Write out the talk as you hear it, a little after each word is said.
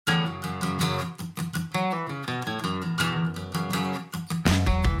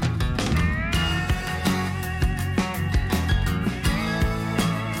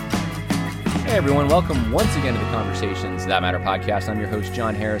everyone. Welcome once again to the Conversations That Matter podcast. I'm your host,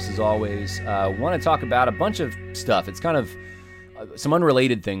 John Harris, as always. Want to talk about a bunch of stuff. It's kind of some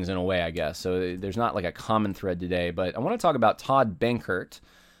unrelated things in a way, I guess. So there's not like a common thread today, but I want to talk about Todd Benkert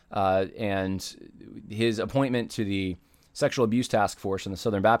and his appointment to the Sexual Abuse Task Force in the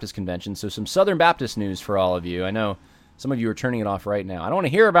Southern Baptist Convention. So some Southern Baptist news for all of you. I know some of you are turning it off right now. I don't want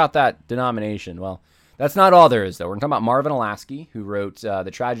to hear about that denomination. Well, that's not all there is, though. We're going to talk about Marvin Olasky, who wrote The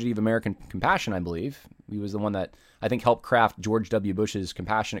Tragedy of American Compassion, I believe. He was the one that I think helped craft George W. Bush's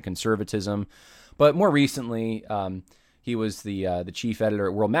compassionate conservatism. But more recently, he was the chief editor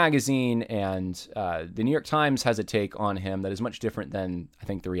at World Magazine, and the New York Times has a take on him that is much different than, I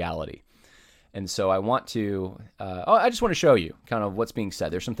think, the reality. And so I want to, I just want to show you kind of what's being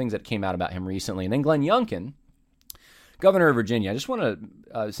said. There's some things that came out about him recently. And then Glenn Youngkin, governor of Virginia. I just want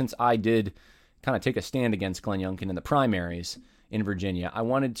to, since I did kind of take a stand against Glenn Youngkin in the primaries in Virginia, I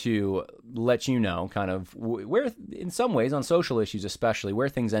wanted to let you know kind of where, in some ways, on social issues especially, where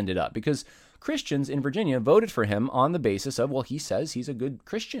things ended up. Because Christians in Virginia voted for him on the basis of, well, he says he's a good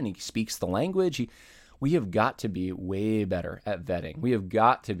Christian. He speaks the language. We have got to be way better at vetting. We have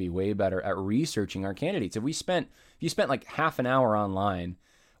got to be way better at researching our candidates. If you spent like half an hour online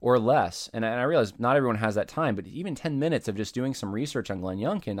or less, and I realize not everyone has that time, but even 10 minutes of just doing some research on Glenn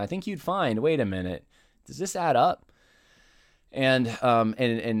Youngkin, I think you'd find, wait a minute, does this add up? And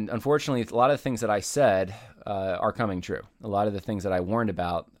unfortunately, a lot of the things that I said are coming true. A lot of the things that I warned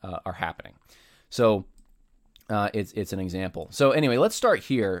about are happening. So it's an example. So anyway, let's start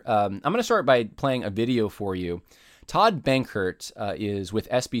here. I'm going to start by playing a video for you. Todd Benkert is with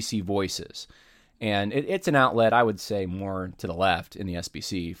SBC Voices. And it's an outlet, I would say, more to the left in the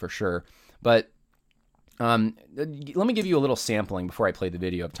SBC for sure. But let me give you a little sampling before I play the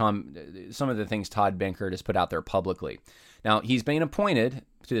video of some of the things Todd Benkert has put out there publicly. Now, he's been appointed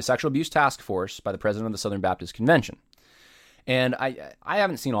to the Sexual Abuse Task Force by the president of the Southern Baptist Convention. And I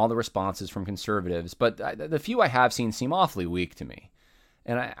haven't seen all the responses from conservatives, but the few I have seen seem awfully weak to me.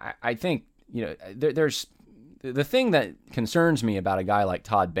 And I think, there's the thing that concerns me about a guy like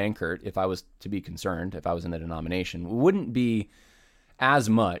Todd Benkert, if I was to be concerned, if I was in the denomination, wouldn't be as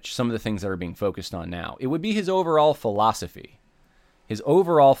much some of the things that are being focused on now. It would be his overall philosophy. His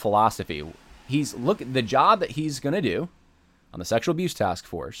overall philosophy. The job that he's going to do on the Sexual Abuse Task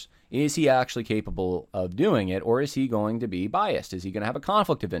Force, is he actually capable of doing it, or is he going to be biased? Is he going to have a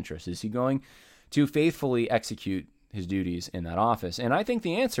conflict of interest? Is he going to faithfully execute his duties in that office? And I think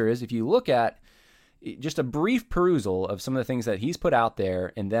the answer is, if you look at just a brief perusal of some of the things that he's put out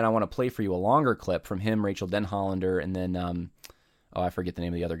there, and then I want to play for you a longer clip from him, Rachel Denhollander, and then, I forget the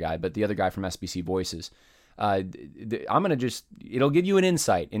name of the other guy, but the other guy from SBC Voices. It'll give you an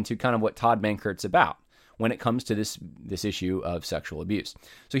insight into kind of what Todd Benkert's about when it comes to this issue of sexual abuse.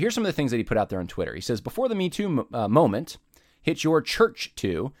 So here's some of the things that he put out there on Twitter. He says, before the Me Too moment hits your church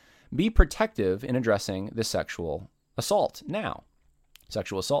too, be protective in addressing the sexual assault now.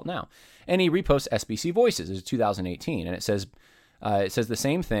 And he reposts SBC Voices. It's 2018, and it says the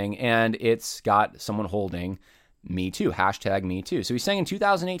same thing, and it's got someone holding Me Too, hashtag Me Too. So he's saying in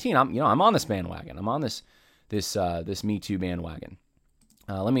 2018, I'm on this bandwagon. I'm on this Me Too bandwagon.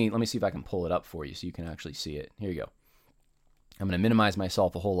 Let me see if I can pull it up for you so you can actually see it. Here you go. I'm going to minimize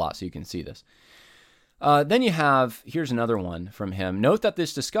myself a whole lot so you can see this. Then here's another one from him. Note that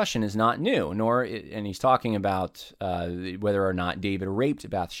this discussion is not new, and he's talking about whether or not David raped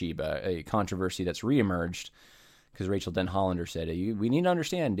Bathsheba, a controversy that's reemerged because Rachel Denhollander said, we need to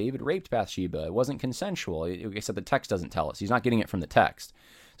understand David raped Bathsheba. It wasn't consensual, except the text doesn't tell us. He's not getting it from the text.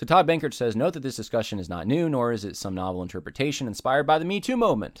 So Todd Benkert says, note that this discussion is not new, nor is it some novel interpretation inspired by the Me Too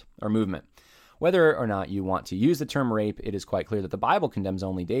movement. Whether or not you want to use the term rape, it is quite clear that the Bible condemns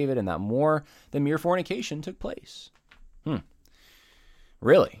only David and that more than mere fornication took place.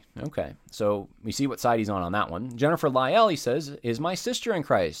 Really? Okay. So we see what side he's on that one. Jennifer Lyell, he says, is my sister in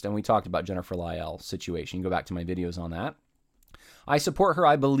Christ. And we talked about Jennifer Lyell's situation. You can go back to my videos on that. I support her.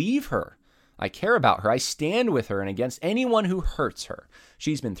 I believe her. I care about her. I stand with her and against anyone who hurts her.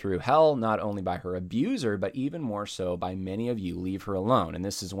 She's been through hell, not only by her abuser, but even more so by many of you. Leave her alone. And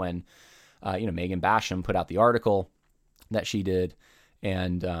this is when Megan Basham put out the article that she did,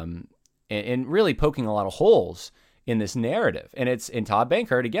 and really poking a lot of holes in this narrative. And it's in Todd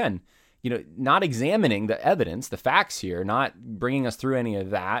Benkert, again, not examining the evidence, the facts here, not bringing us through any of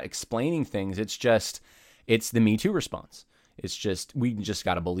that, explaining things. It's the Me Too response. It's just, we just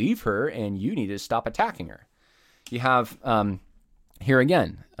got to believe her, and you need to stop attacking her. You have here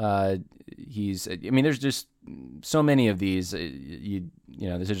again, there's just so many of these. This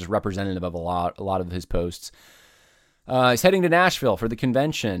is just representative of a lot of his posts. He's heading to Nashville for the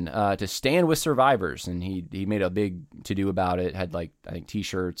convention to stand with survivors, and he made a big to-do about it, had I think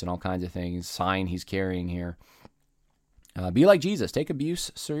T-shirts and all kinds of things, sign he's carrying here. Be like Jesus, take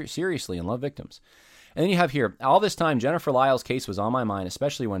abuse seriously and love victims. And then you have here, all this time, Jennifer Lyle's case was on my mind,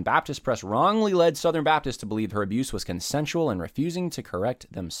 especially when Baptist press wrongly led Southern Baptists to believe her abuse was consensual and refusing to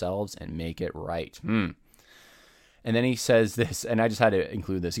correct themselves and make it right. And then he says this, and I just had to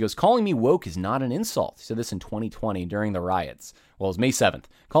include this. He goes, calling me woke is not an insult. He said this in 2020 during the riots. Well, it was May 7th.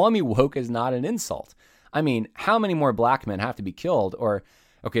 Calling me woke is not an insult. I mean, how many more black men have to be killed? Or,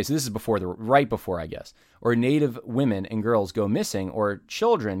 okay, so this is right before, I guess. Or Native women and girls go missing, or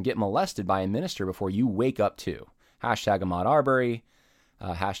children get molested by a minister before you wake up to. Hashtag Ahmaud Arbery,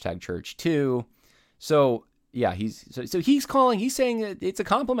 hashtag Church 2. So, yeah, he's saying that it's a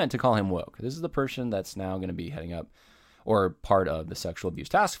compliment to call him woke. This is the person that's now going to be heading up or part of the sexual abuse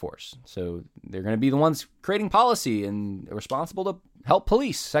task force. So they're going to be the ones creating policy and responsible to help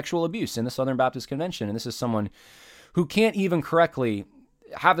police sexual abuse in the Southern Baptist Convention. And this is someone who can't even correctly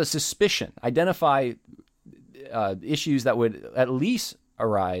have a suspicion, identify issues that would at least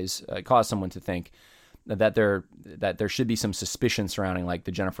cause someone to think that there should be some suspicion surrounding like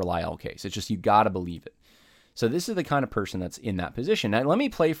the Jennifer Lyle case. It's just, you got to believe it. So this is the kind of person that's in that position. Now, let me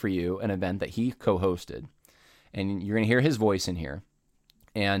play for you an event that he co-hosted, and you're going to hear his voice in here,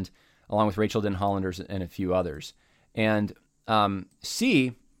 and along with Rachel Denhollander and a few others, and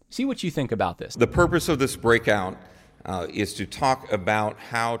see what you think about this. The purpose of this breakout is to talk about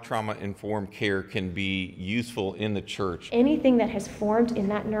how trauma-informed care can be useful in the church. Anything that has formed in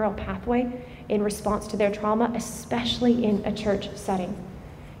that neural pathway in response to their trauma, especially in a church setting,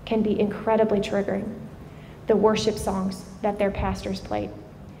 can be incredibly triggering. The worship songs that their pastors played,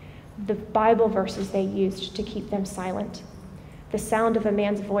 the Bible verses they used to keep them silent, the sound of a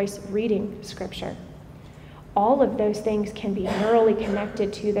man's voice reading scripture. All of those things can be neurally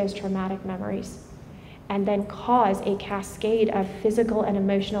connected to those traumatic memories and then cause a cascade of physical and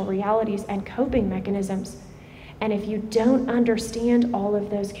emotional realities and coping mechanisms. And if you don't understand all of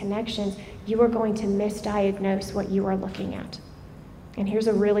those connections, you are going to misdiagnose what you are looking at. And here's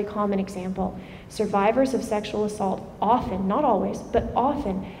a really common example. Survivors of sexual assault often, not always, but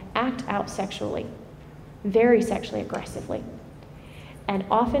often act out sexually, very sexually aggressively. And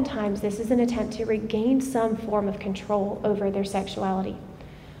oftentimes this is an attempt to regain some form of control over their sexuality.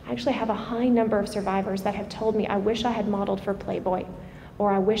 I actually have a high number of survivors that have told me, I wish I had modeled for Playboy,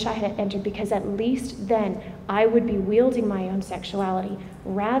 or I wish I had entered, because at least then I would be wielding my own sexuality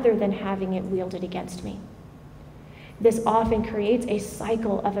rather than having it wielded against me. This often creates a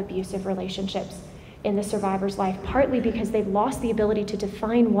cycle of abusive relationships in the survivor's life, partly because they've lost the ability to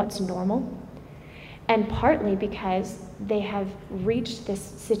define what's normal, and partly because they have reached this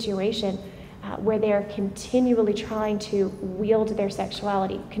situation where they're continually trying to wield their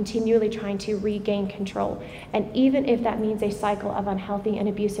sexuality, continually trying to regain control. And even if that means a cycle of unhealthy and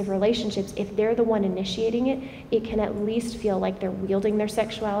abusive relationships, if they're the one initiating it, it can at least feel like they're wielding their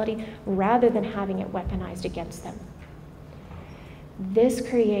sexuality rather than having it weaponized against them. This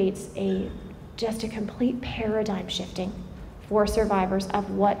creates just a complete paradigm shifting for survivors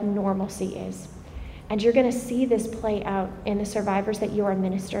of what normalcy is. And you're going to see this play out in the survivors that you are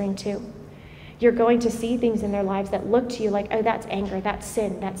ministering to. You're going to see things in their lives that look to you like, oh, that's anger, that's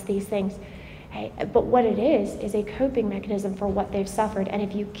sin, that's these things. Hey, but what it is a coping mechanism for what they've suffered. And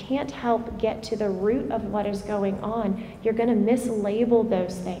if you can't help get to the root of what is going on, you're going to mislabel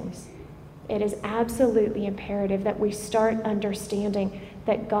those things. It is absolutely imperative that we start understanding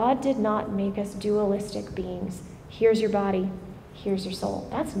that God did not make us dualistic beings. Here's your body, here's your soul.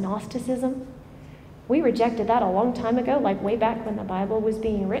 That's Gnosticism. We rejected that a long time ago, like way back when the Bible was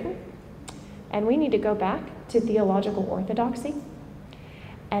being written. And we need to go back to theological orthodoxy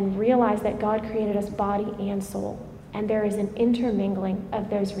and realize that God created us body and soul. And there is an intermingling of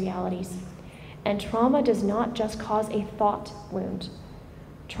those realities. And trauma does not just cause a thought wound.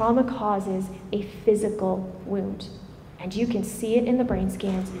 Trauma causes a physical wound. And you can see it in the brain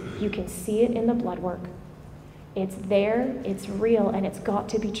scans. You can see it in the blood work. It's there, it's real, and it's got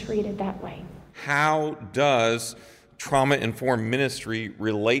to be treated that way. How does trauma-informed ministry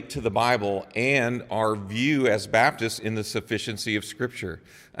relate to the Bible and our view as Baptists in the sufficiency of Scripture?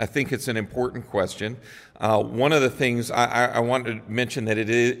 I think it's an important question. One of the things I want to mention that it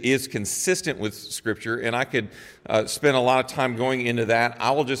is consistent with Scripture, and I could spend a lot of time going into that.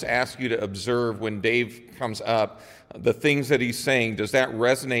 I will just ask you to observe when Dave comes up, the things that he's saying. Does that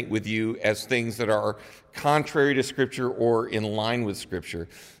resonate with you as things that are contrary to Scripture or in line with Scripture?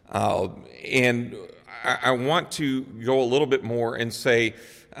 And I want to go a little bit more and say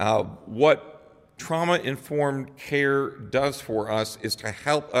what trauma-informed care does for us is to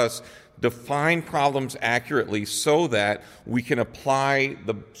help us define problems accurately so that we can apply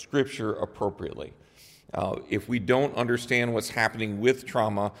the Scripture appropriately. If we don't understand what's happening with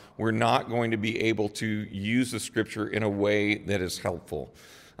trauma, we're not going to be able to use the Scripture in a way that is helpful.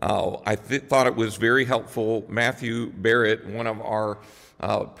 I thought it was very helpful. Matthew Barrett, one of our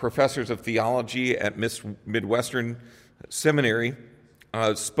professors of theology at Midwestern Seminary,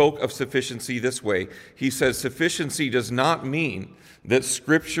 spoke of sufficiency this way. He says, "Sufficiency does not mean that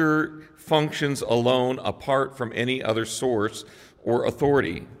Scripture functions alone apart from any other source or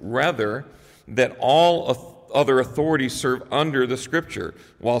authority. Rather, that all other authorities serve under the Scripture,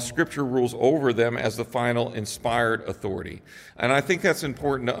 while Scripture rules over them as the final inspired authority." And I think that's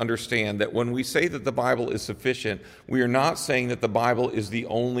important to understand, that when we say that the Bible is sufficient, we are not saying that the Bible is the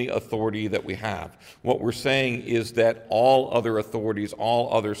only authority that we have. What we're saying is that all other authorities,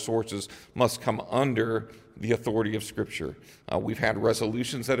 all other sources must come under the authority of Scripture. We've had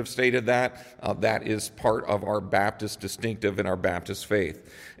resolutions that have stated that. That is part of our Baptist distinctive in our Baptist faith.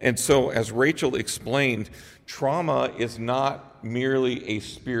 And so, as Rachel explained, trauma is not merely a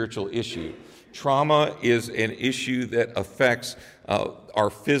spiritual issue. Trauma is an issue that affects our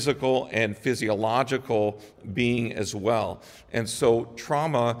physical and physiological being as well. And so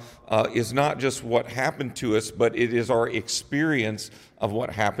trauma is not just what happened to us, but it is our experience of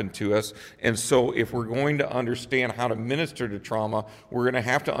what happened to us. And so if we're going to understand how to minister to trauma, we're going to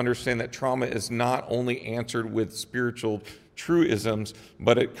have to understand that trauma is not only answered with spiritual truisms,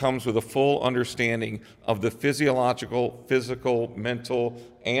 but it comes with a full understanding of the physiological, physical, mental,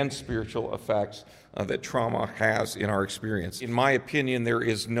 and spiritual effects that trauma has in our experience. In my opinion, there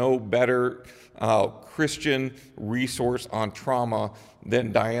is no better Christian resource on trauma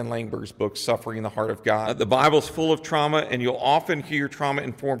than Diane Langberg's book, Suffering in the Heart of God. The Bible's full of trauma, and you'll often hear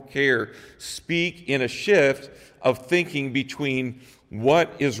trauma-informed care speak in a shift of thinking between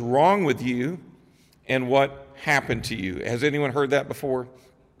what is wrong with you and what happened to you. Has anyone heard that before?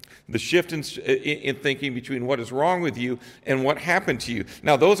 The shift in thinking between what is wrong with you and what happened to you.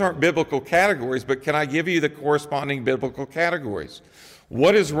 Now, those aren't biblical categories, but can I give you the corresponding biblical categories?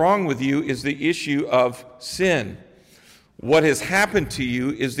 What is wrong with you is the issue of sin. What has happened to you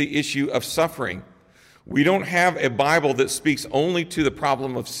is the issue of suffering. We don't have a Bible that speaks only to the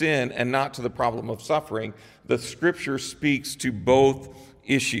problem of sin and not to the problem of suffering. The Scripture speaks to both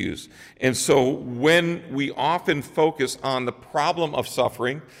issues. And so when we often focus on the problem of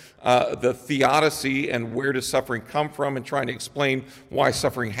suffering, the theodicy and where does suffering come from, and trying to explain why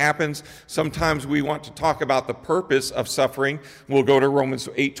suffering happens, sometimes we want to talk about the purpose of suffering. We'll go to Romans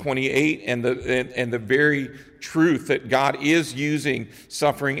 8:28 and the very truth that God is using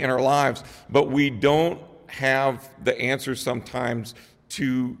suffering in our lives, but we don't have the answer sometimes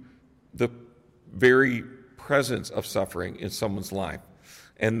to the very presence of suffering in someone's life.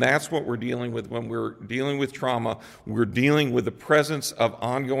 And that's what we're dealing with when we're dealing with trauma. We're dealing with the presence of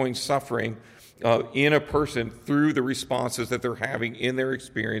ongoing suffering in a person through the responses that they're having in their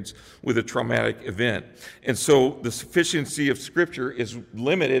experience with a traumatic event. And so the sufficiency of Scripture is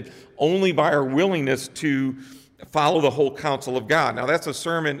limited only by our willingness to follow the whole counsel of God. Now, that's a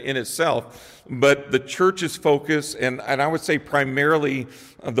sermon in itself, but the church's focus, and I would say primarily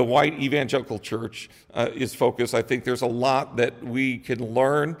the white evangelical church is focused. I think there's a lot that we can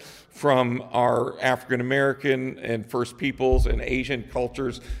learn from our African American and First Peoples and Asian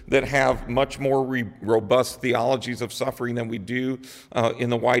cultures that have much more robust theologies of suffering than we do in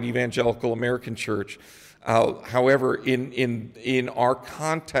the white evangelical American church. However, in our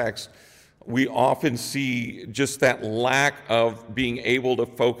context, we often see just that lack of being able to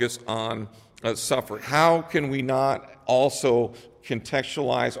focus on suffering. How can we not also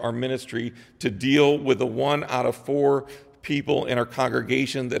contextualize our ministry to deal with the 1 out of 4 people in our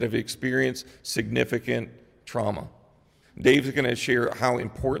congregation that have experienced significant trauma? Dave's going to share how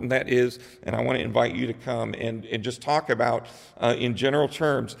important that is, and I want to invite you to come and just talk about, in general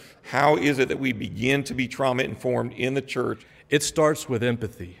terms, how is it that we begin to be trauma-informed in the church? It starts with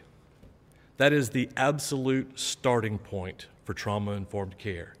empathy. That is the absolute starting point for trauma-informed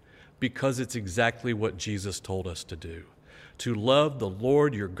care, because it's exactly what Jesus told us to do. To love the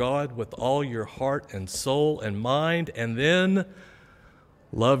Lord your God with all your heart and soul and mind, and then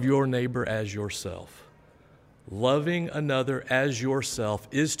love your neighbor as yourself. Loving another as yourself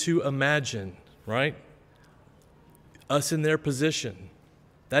is to imagine, right, us in their position.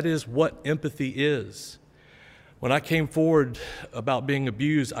 That is what empathy is. When I came forward about being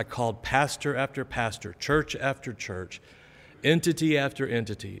abused, I called pastor after pastor, church after church, entity after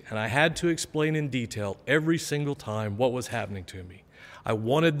entity, and I had to explain in detail every single time what was happening to me. I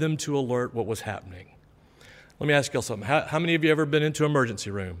wanted them to alert what was happening. Let me ask y'all something. How many of you ever been into an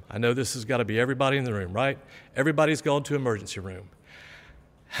emergency room? I know this has got to be everybody in the room, right? Everybody's gone to an emergency room.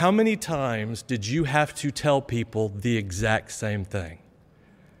 How many times did you have to tell people the exact same thing?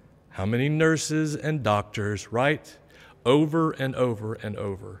 How many nurses and doctors, right? Over and over and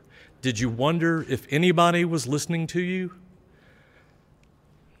over. Did you wonder if anybody was listening to you?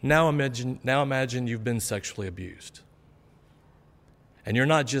 Now imagine you've been sexually abused. And you're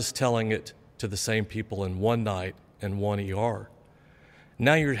not just telling it to the same people in one night and one ER.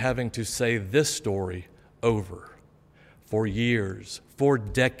 Now you're having to say this story over for years, for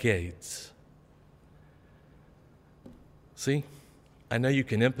decades. See, I know you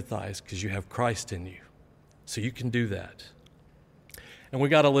can empathize because you have Christ in you. So you can do that. And we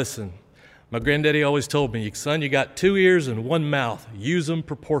got to listen. My granddaddy always told me, son, you got 2 ears and 1 mouth. Use them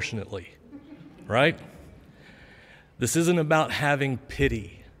proportionately, right? This isn't about having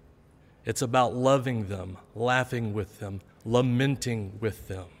pity. It's about loving them, laughing with them, lamenting with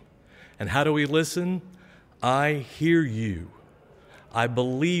them. And how do we listen? I hear you. I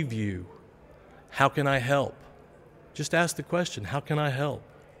believe you. How can I help? Just ask the question, how can I help?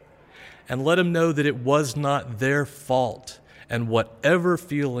 And let them know that it was not their fault. And whatever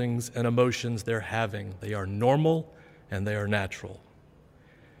feelings and emotions they're having, they are normal and they are natural.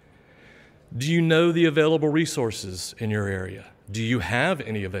 Do you know the available resources in your area? Do you have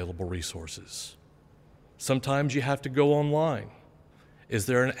any available resources? Sometimes you have to go online. Is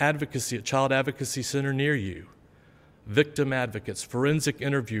there a child advocacy center near you? Victim advocates, forensic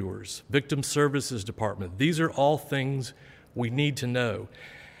interviewers, victim services department. These are all things we need to know.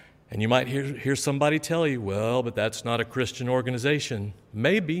 And you might hear somebody tell you, well, but that's not a Christian organization.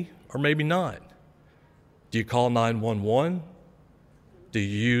 Maybe or maybe not. Do you call 911? Do you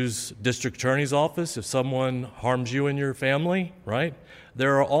use district attorney's office if someone harms you and your family, right?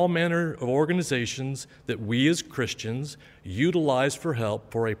 There are all manner of organizations that we as Christians utilize for help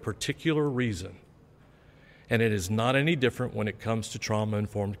for a particular reason. And it is not any different when it comes to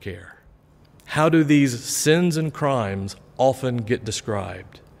trauma-informed care. How do these sins and crimes often get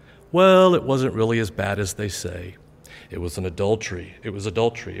described? Well, it wasn't really as bad as they say. It was an adultery. It was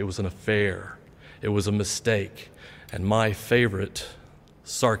an affair. It was a mistake. And my favorite,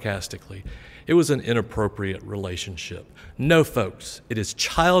 sarcastically, it was an inappropriate relationship. No, folks, it is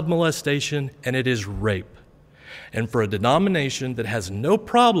child molestation and it is rape. And for a denomination that has no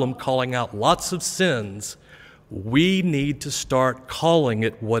problem calling out lots of sins, we need to start calling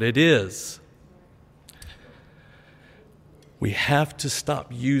it what it is. We have to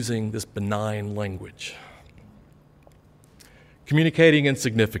stop using this benign language. Communicating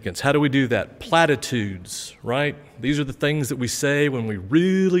insignificance. How do we do that? Platitudes, right? These are the things that we say when we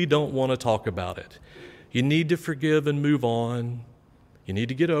really don't want to talk about it. You need to forgive and move on. You need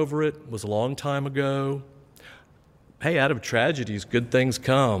to get over it. It was a long time ago. Hey, out of tragedies, good things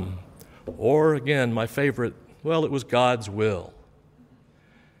come. Or, again, my favorite, well, it was God's will.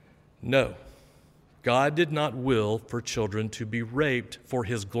 No. God did not will for children to be raped for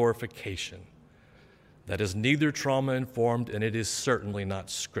his glorification. That is neither trauma-informed, and it is certainly not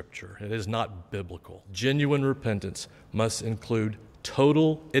Scripture. It is not biblical. Genuine repentance must include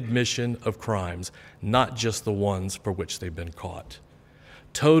total admission of crimes, not just the ones for which they've been caught.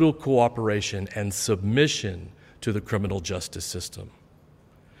 Total cooperation and submission to the criminal justice system.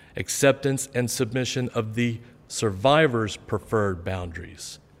 Acceptance and submission of the survivor's preferred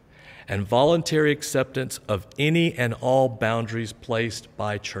boundaries. And voluntary acceptance of any and all boundaries placed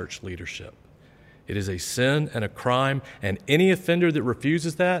by church leadership. It is a sin and a crime, and any offender that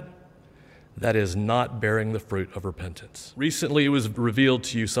refuses that is not bearing the fruit of repentance. Recently, it was revealed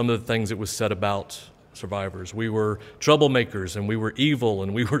to you some of the things that was said about survivors. We were troublemakers, and we were evil,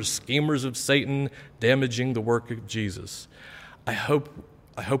 and we were schemers of Satan, damaging the work of Jesus. I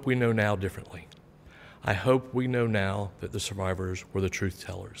hope we know now differently. I hope we know now that the survivors were the truth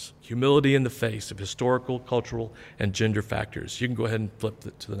tellers. Humility in the face of historical, cultural, and gender factors. You can go ahead and flip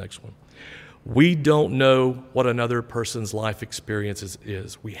it to the next one. We don't know what another person's life experience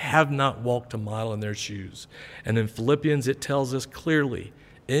is. We have not walked a mile in their shoes. And in Philippians, it tells us clearly,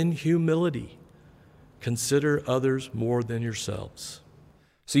 in humility, consider others more than yourselves.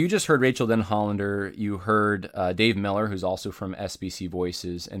 So you just heard Rachel Denhollander, you heard Dave Miller, who's also from SBC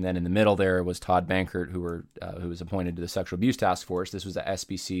Voices, and then in the middle there was Todd Bankert, who was appointed to the Sexual Abuse Task Force. This was at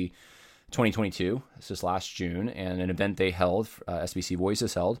SBC 2022, this is last June, and an event they held, SBC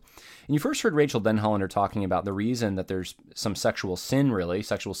Voices held. And you first heard Rachel Denhollander talking about the reason that there's some sexual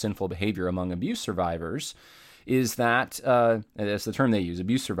sinful behavior among abuse survivors is that, that's the term they use,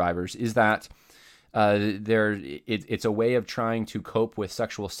 abuse survivors, is that It's a way of trying to cope with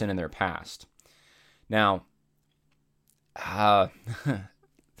sexual sin in their past. Now, I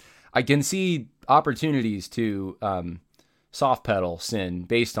can see opportunities to soft pedal sin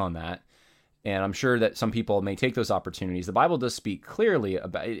based on that, and I'm sure that some people may take those opportunities. The Bible does speak clearly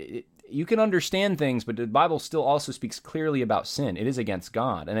about it. You can understand things, but the Bible still also speaks clearly about sin. It is against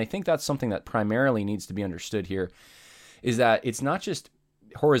God, and I think that's something that primarily needs to be understood here, is that it's not just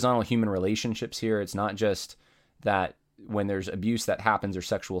horizontal human relationships here. It's not just that when there's abuse that happens or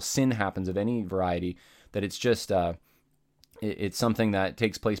sexual sin happens of any variety, that it's just it's something that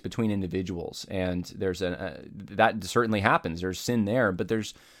takes place between individuals, and there's that certainly happens. There's sin there, but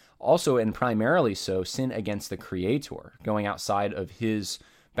there's also, and primarily so, sin against the Creator, going outside of His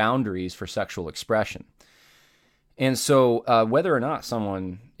boundaries for sexual expression. And so whether or not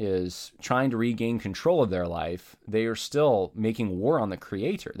someone is trying to regain control of their life, they are still making war on the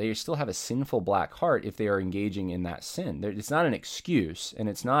Creator. They still have a sinful black heart if they are engaging in that sin. It's not an excuse, and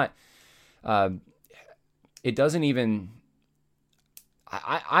it's not, it doesn't even,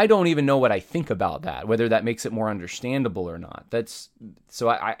 I don't even know what I think about that, whether that makes it more understandable or not. So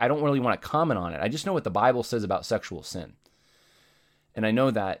I don't really want to comment on it. I just know what the Bible says about sexual sin. And I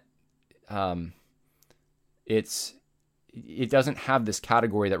know that it doesn't have this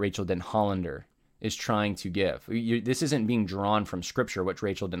category that Rachel Den Hollander is trying to give. This isn't being drawn from Scripture, which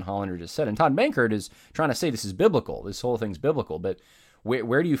Rachel Den Hollander just said. And Todd Bankert is trying to say this is biblical. This whole thing's biblical. But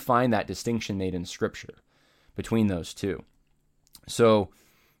where do you find that distinction made in Scripture between those two? So,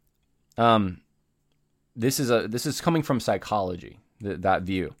 this is coming from psychology, that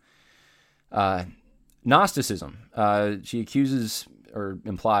view. Gnosticism. She accuses or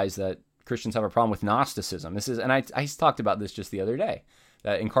implies that Christians have a problem with Gnosticism. And I talked about this just the other day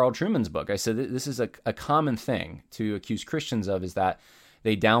in Carl Trueman's book. I said this is a common thing to accuse Christians of, is that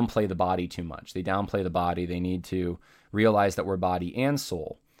they downplay the body too much. They downplay the body. They need to realize that we're body and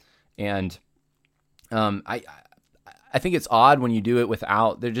soul. And I think it's odd when you do it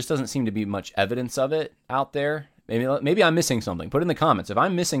without, there just doesn't seem to be much evidence of it out there. Maybe I'm missing something. Put in the comments if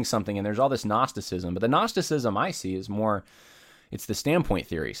I'm missing something and there's all this Gnosticism. But the Gnosticism I see is more, it's the standpoint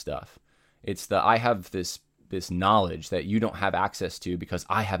theory stuff. It's I have this knowledge that you don't have access to because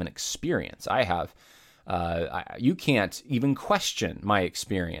I have an experience. You can't even question my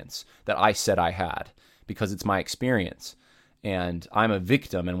experience that I said I had because it's my experience. And I'm a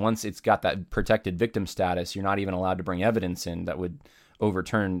victim, and once it's got that protected victim status, you're not even allowed to bring evidence in that would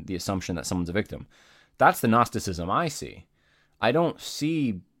overturn the assumption that someone's a victim. That's the Gnosticism I see. I don't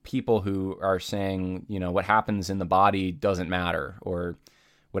see people who are saying, what happens in the body doesn't matter, or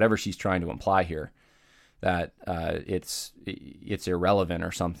whatever she's trying to imply here, that it's irrelevant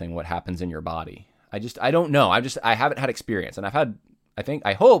or something, what happens in your body. I don't know. I haven't had experience, and I've had,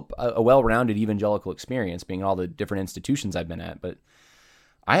 I hope, a well-rounded evangelical experience being in all the different institutions I've been at, but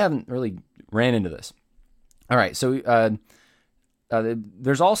I haven't really ran into this. All right, so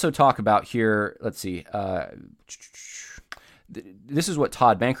there's also talk about here, let's see, this is what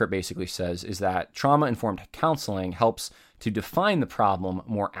Todd Bankert basically says, is that trauma-informed counseling helps to define the problem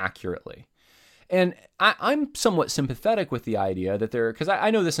more accurately. And I'm somewhat sympathetic with the idea that because I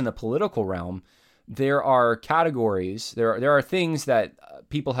know this in the political realm, there are categories, there are things that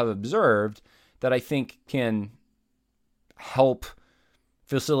people have observed that I think can help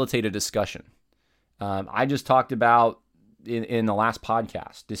facilitate a discussion. I just talked about in the last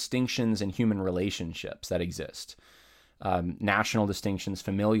podcast, distinctions in human relationships that exist. National distinctions,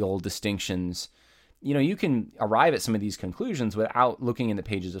 familial distinctions. You can arrive at some of these conclusions without looking in the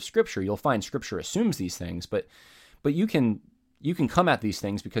pages of Scripture. You'll find Scripture assumes these things, but you can come at these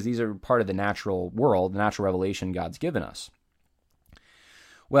things because these are part of the natural world, the natural revelation God's given us.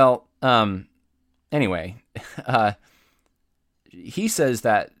 Well, anyway, he says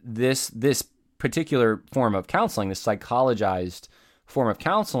that this particular form of counseling, this psychologized form of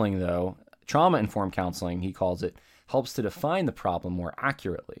counseling, though, trauma-informed counseling, he calls it, helps to define the problem more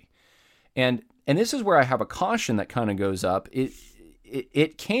accurately. And this is where I have a caution that kind of goes up.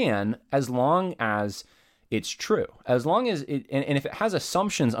 It can, as long as it's true, as long as it, and if it has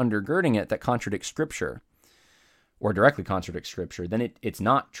assumptions undergirding it that contradict Scripture or directly contradict Scripture, then it's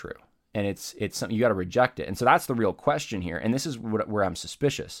not true, and it's something you got to reject it. And so that's the real question here. And this is where I'm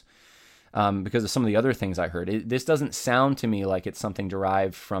suspicious, because of some of the other things I heard. This doesn't sound to me like it's something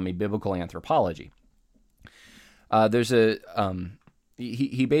derived from a biblical anthropology.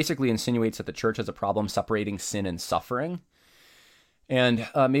 He basically insinuates that the church has a problem separating sin and suffering. And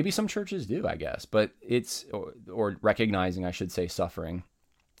maybe some churches do, I guess, but or recognizing, I should say, suffering.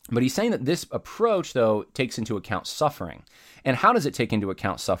 But he's saying that this approach, though, takes into account suffering. And how does it take into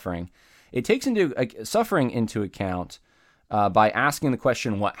account suffering? it takes suffering into account by asking the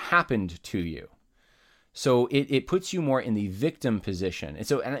question, what happened to you? So it puts you more in the victim position.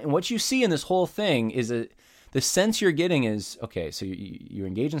 And what you see in this whole thing is the sense you're getting is, okay, so you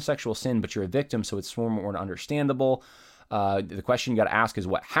engage in sexual sin, but you're a victim, so it's more understandable. The question you got to ask is,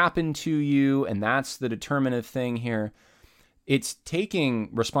 what happened to you? And that's the determinative thing here. It's taking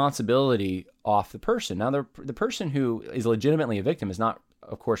responsibility off the person. Now, the person who is legitimately a victim is not,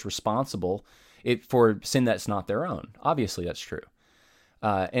 of course, responsible for sin that's not their own. Obviously, that's true.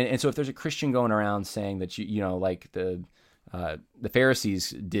 And so if there's a Christian going around saying that, like the Pharisees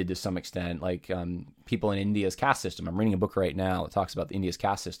did to some extent, like people in India's caste system. I'm reading a book right now that talks about the India's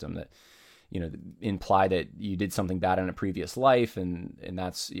caste system that, imply that you did something bad in a previous life, and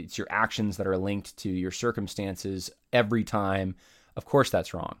it's your actions that are linked to your circumstances every time. Of course,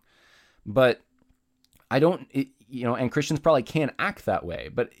 that's wrong. But and Christians probably can't act that way,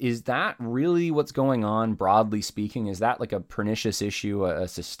 but is that really what's going on, broadly speaking? Is that like a pernicious issue, a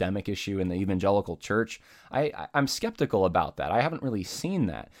systemic issue in the evangelical church? I'm skeptical about that. I haven't really seen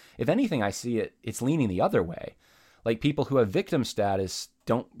that. If anything, I see it's leaning the other way. Like, people who have victim status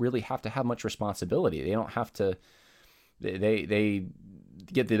don't really have to have much responsibility. They don't have to, they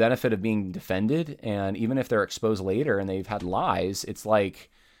get the benefit of being defended, and even if they're exposed later and they've had lies, it's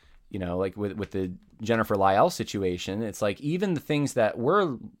like, like with the Jennifer Lyell situation, it's like even the things that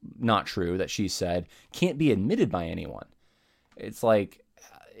were not true that she said can't be admitted by anyone. It's like,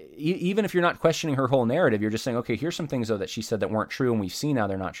 even if you're not questioning her whole narrative, you're just saying, okay, here's some things though that she said that weren't true, and we've seen now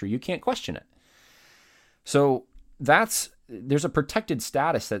they're not true. You can't question it. So there's a protected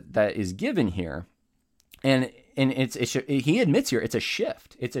status that is given here, and he admits here it's a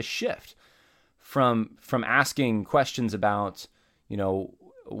shift. It's a shift from asking questions about,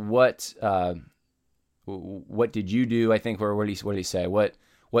 what did you do? I think, or what did he say? What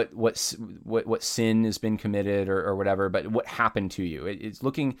sin has been committed or whatever? But what happened to you? It's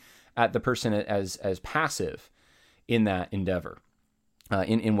looking at the person as passive in that endeavor,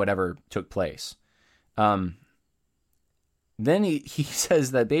 in whatever took place. Then he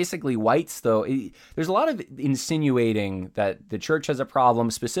says that basically whites, though, there's a lot of insinuating that the church has a problem.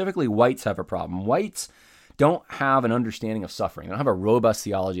 Specifically, whites have a problem. Whites don't have an understanding of suffering. They don't have a robust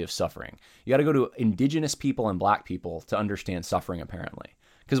theology of suffering. You got to go to indigenous people and black people to understand suffering, apparently,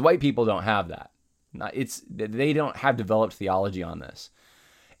 because white people don't have that. They don't have developed theology on this.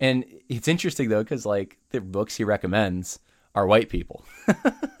 And it's interesting, though, because like the books he recommends are white people.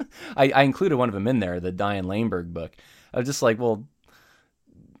 I included one of them in there, the Diane Laneberg book. I was just like, well,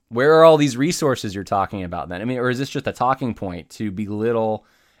 where are all these resources you're talking about then? I mean, or is this just a talking point to belittle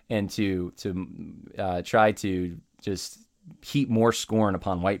and to try to just heap more scorn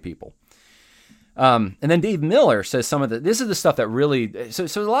upon white people? And then Dave Miller says this is the stuff that really, so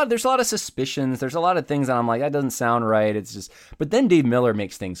there's a lot of suspicions. There's a lot of things that I'm like, that doesn't sound right. It's just, but then Dave Miller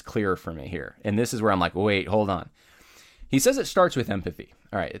makes things clearer for me here. And this is where I'm like, wait, hold on. He says it starts with empathy.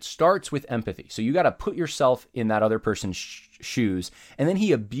 All right, it starts with empathy. So you got to put yourself in that other person's shoes. And then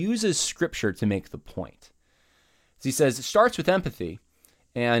he abuses scripture to make the point. So he says it starts with empathy,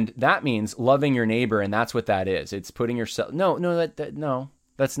 and that means loving your neighbor, and that's what that is. It's putting yourself. No,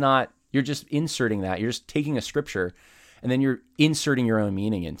 that's not. You're just inserting that. You're just taking a scripture, and then you're inserting your own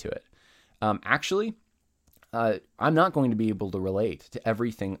meaning into it. Actually, I'm not going to be able to relate to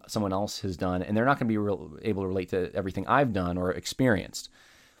everything someone else has done, and they're not going to be able to relate to everything I've done or experienced.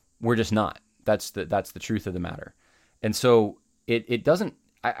 We're just not. That's the truth of the matter. And so it doesn't.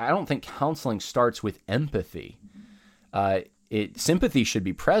 I don't think counseling starts with empathy. Sympathy should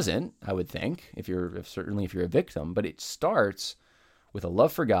be present, I would think, certainly if you're a victim, but it starts with a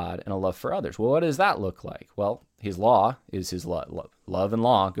love for God and a love for others. Well, what does that look like? Well, his law is his love. Love and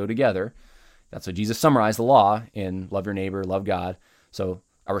law go together. That's what Jesus summarized the law in love your neighbor, love God. So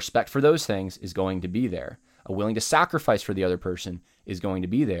a respect for those things is going to be there. A willing to sacrifice for the other person is going to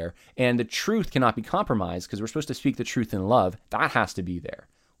be there. And the truth cannot be compromised because we're supposed to speak the truth in love. That has to be there.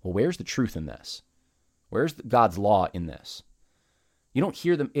 Well, where's the truth in this? Where's God's law in this? You don't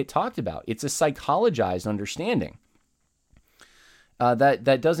hear it talked about. It's a psychologized understanding.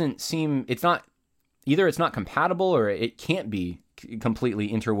 That doesn't seem, it's not compatible or it can't be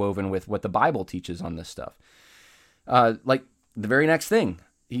completely interwoven with what the Bible teaches on this stuff. Like the very next thing,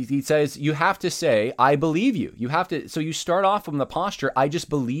 he says, you have to say, I believe you. So you start off from the posture, I just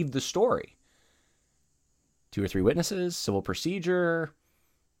believe the story. 2 or 3 witnesses, civil procedure.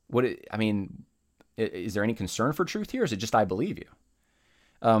 Is there any concern for truth here? Or is it just, I believe you?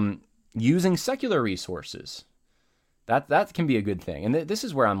 Using secular resources. That can be a good thing. And this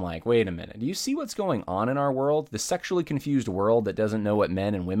is where I'm like, wait a minute. Do you see what's going on in our world? The sexually confused world that doesn't know what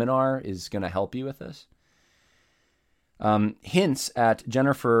men and women are is going to help you with this. Hints at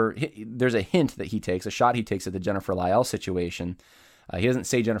Jennifer. There's a hint that he takes, a shot he takes at the Jennifer Lyell situation. He doesn't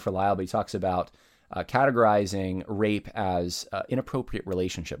say Jennifer Lyell, but he talks about categorizing rape as inappropriate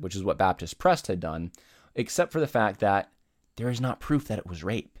relationship, which is what Baptist Press had done, except for the fact that there is not proof that it was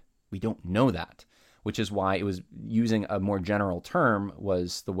rape. We don't know that, which is why it was using a more general term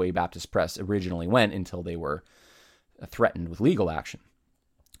was the way Baptist Press originally went until they were threatened with legal action.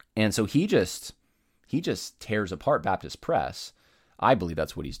 And so he just tears apart Baptist Press. I believe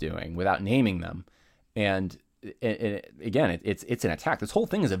that's what he's doing without naming them. And again, it's an attack. This whole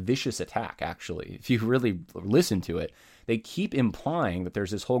thing is a vicious attack, actually. If you really listen to it, they keep implying that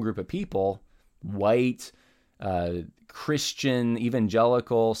there's this whole group of people, white, Christian,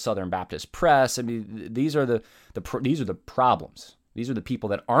 evangelical, Southern Baptist Press. I mean, these are the problems. These are the people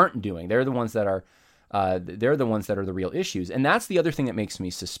that aren't doing. They're the ones that are. They're the ones that are the real issues. And that's the other thing that makes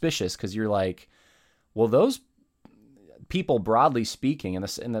me suspicious, because you're like, well, those people, broadly speaking, in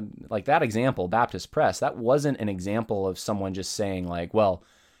the like that example, Baptist Press, that wasn't an example of someone just saying like, well,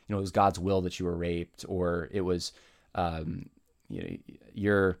 it was God's will that you were raped, or it was,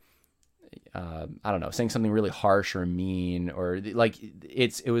 you're, I don't know, saying something really harsh or mean, or like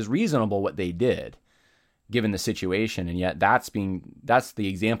it was reasonable what they did given the situation, and yet that's the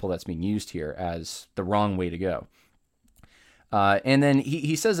example that's being used here as the wrong way to go. And then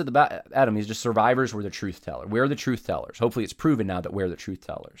he says at the Adam, he's just survivors were the truth teller. We're the truth tellers. Hopefully it's proven now that we're the truth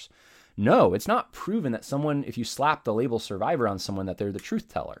tellers. No, it's not proven that someone, if you slap the label survivor on someone, that they're the truth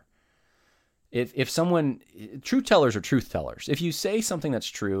teller. If someone, truth tellers are truth tellers. If you say something that's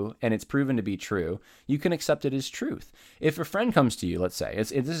true and it's proven to be true, you can accept it as truth. If a friend comes to you, let's say,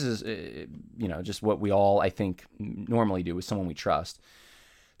 this is just what we all, I think, normally do with someone we trust.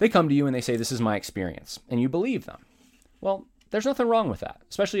 They come to you and they say, this is my experience, and you believe them. Well, there's nothing wrong with that,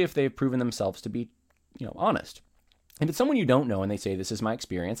 especially if they've proven themselves to be, honest. If it's someone you don't know and they say, this is my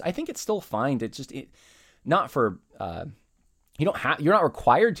experience, I think it's still fine to just, not for, you're not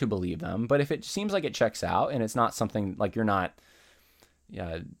required to believe them, but if it seems like it checks out and it's not something like you're not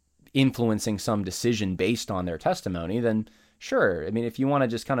influencing some decision based on their testimony, then sure. I mean, if you want to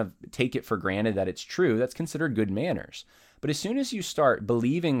just kind of take it for granted that it's true, that's considered good manners. But as soon as you start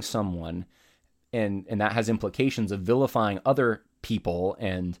believing someone, and that has implications of vilifying other people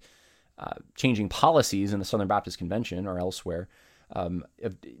and changing policies in the Southern Baptist Convention or elsewhere,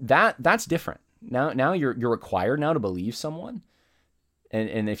 that's different. Now you're required now to believe someone,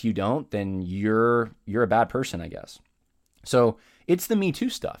 and if you don't, then you're a bad person, I guess. So it's the Me Too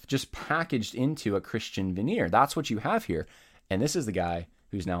stuff just packaged into a Christian veneer. That's what you have here, and this is the guy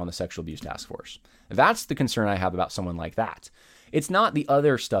who's now on the Sexual Abuse Task Force. That's the concern I have about someone like that. It's not the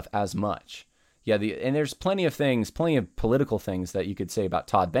other stuff as much. Yeah, and there's plenty of political things that you could say about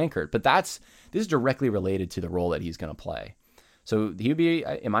Todd Benkert, but this is directly related to the role that he's going to play. So he'd be,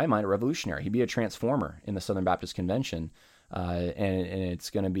 in my mind, a revolutionary. He'd be a transformer in the Southern Baptist Convention, and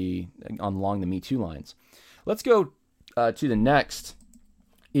it's going to be along the Me Too lines. Let's go to the next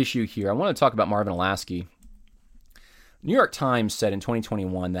issue here. I want to talk about Marvin Olasky. New York Times said in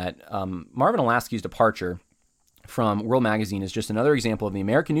 2021 that Marvin Olasky's departure from World Magazine is just another example of the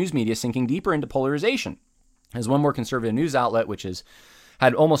American news media sinking deeper into polarization. As one more conservative news outlet, which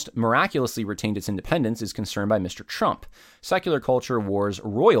had almost miraculously retained its independence, is concerned by Mr. Trump. Secular culture wars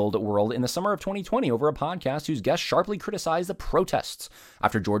roiled World in the summer of 2020 over a podcast whose guests sharply criticized the protests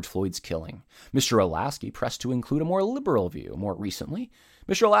after George Floyd's killing. Mr. Olasky pressed to include a more liberal view. More recently,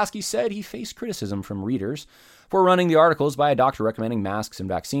 Mr. Olasky said he faced criticism from readers for running the articles by a doctor recommending masks and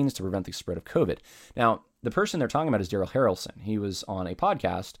vaccines to prevent the spread of COVID. Now, the person they're talking about is Daryl Harrelson. He was on a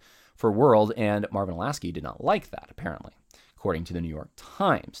podcast for World, and Marvin Olasky did not like that, apparently, according to the New York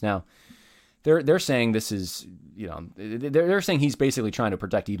Times. Now, they're saying this is, they're saying he's basically trying to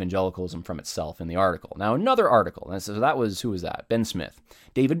protect evangelicalism from itself in the article. Now, another article, and so that was, who was that? Ben Smith.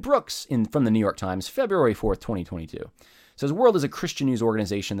 David Brooks from the New York Times, February 4th, 2022, says World is a Christian news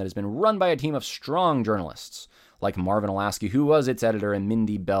organization that has been run by a team of strong journalists, like Marvin Olasky, who was its editor, and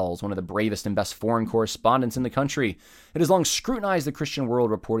Mindy Bells, one of the bravest and best foreign correspondents in the country. It has long scrutinized the Christian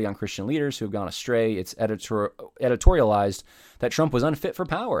world, reporting on Christian leaders who have gone astray. It's editorialized that Trump was unfit for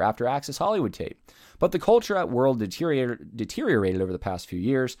power after Access Hollywood tape. But the culture at World deteriorated over the past few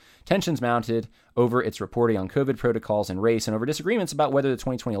years. Tensions mounted over its reporting on COVID protocols and race, and over disagreements about whether the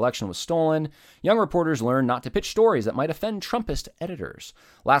 2020 election was stolen. Young reporters learned not to pitch stories that might offend Trumpist editors.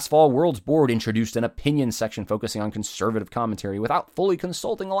 Last fall, World's board introduced an opinion section focusing on conservative commentary without fully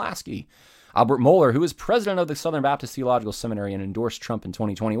consulting Olasky. Albert Mohler, who was president of the Southern Baptist Theological Seminary and endorsed Trump in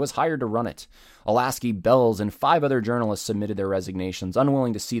 2020, was hired to run it. Olasky Bells and 5 other journalists submitted their resignations,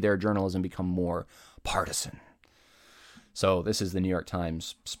 unwilling to see their journalism become more partisan. So this is the New York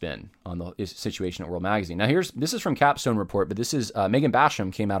Times spin on the situation at World Magazine. Now this is from Capstone Report, but this is Megan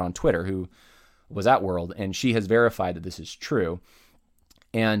Basham came out on Twitter, who was at World, and she has verified that this is true.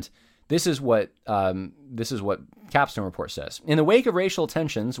 And this is what Capstone Report says. In the wake of racial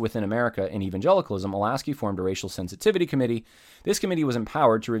tensions within America and evangelicalism, Olasky formed a racial sensitivity committee. This committee was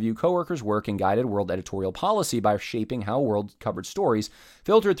empowered to review coworkers' work and guided World editorial policy by shaping how World covered stories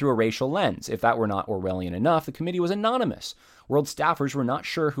filtered through a racial lens. If that were not Orwellian enough, the committee was anonymous. World staffers were not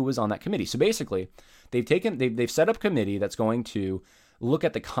sure who was on that committee. So basically, they've set up a committee that's going to look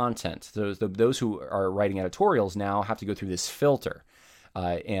at the content. So those who are writing editorials now have to go through this filter.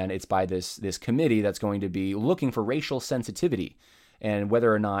 And it's by this committee that's going to be looking for racial sensitivity and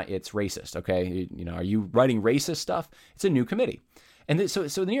whether or not it's racist. Okay, are you writing racist stuff? It's a new committee, and so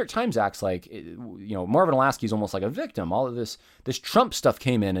the New York Times acts like Marvin Olasky is almost like a victim. All of this Trump stuff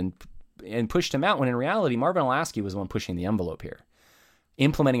came in and pushed him out, when in reality Marvin Olasky was the one pushing the envelope here,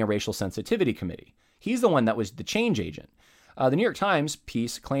 implementing a racial sensitivity committee. He's the one that was the change agent. The New York Times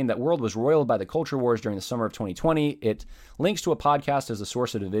piece claimed that World was roiled by the culture wars during the summer of 2020. It links to a podcast as a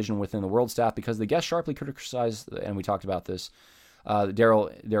source of division within the World staff because the guest sharply criticized, and we talked about this,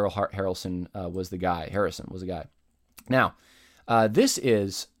 Daryl Harrison was the guy. Now, this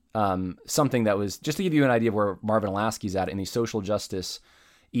is something that was, just to give you an idea of where Marvin Olasky's at in the social justice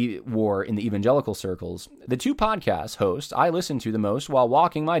war in the evangelical circles. The 2 podcast hosts I listen to the most while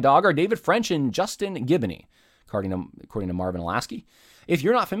walking my dog are David French and Justin Giboney, according to Marvin Olasky. If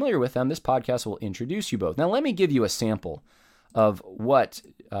you're not familiar with them, this podcast will introduce you both. Now, let me give you a sample of what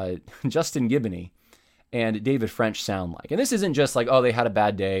Justin Giboney and David French sound like. And this isn't just like, oh, they had a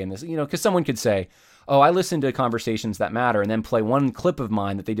bad day, and this, because someone could say, oh, I listened to Conversations That Matter, and then play one clip of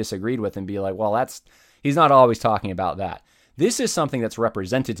mine that they disagreed with and be like, well, he's not always talking about that. This is something that's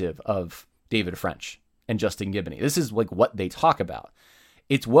representative of David French and Justin Giboney. This is like what they talk about.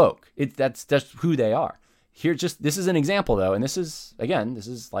 It's woke. That's who they are. This is an example though, and this is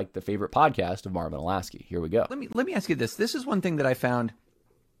like the favorite podcast of Marvin Olasky. Here we go. Let me ask you this. This is one thing that I found.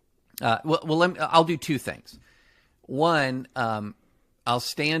 I'll do 2 things. One, I'll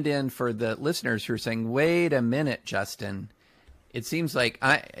stand in for the listeners who are saying, "Wait a minute, Justin." It seems like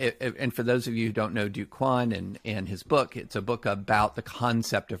and for those of you who don't know Duke Kwon and his book, it's a book about the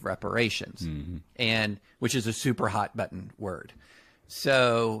concept of reparations, and which is a super hot button word.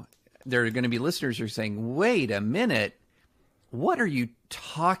 So there are going to be listeners who are saying, wait a minute, what are you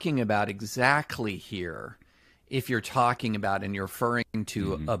talking about exactly here? If you're talking about and you're referring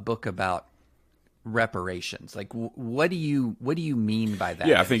to a book about reparations, like what do you mean by that?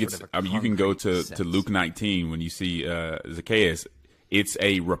 Yeah, I think you can go to Luke 19 when you see Zacchaeus. It's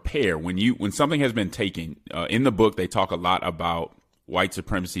a repair. When something has been taken, in the book, they talk a lot about white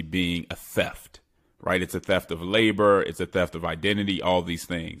supremacy being a theft. Right? It's a theft of labor. It's a theft of identity, all these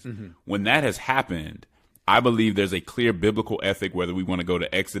things. Mm-hmm. When that has happened, I believe there's a clear biblical ethic, whether we want to go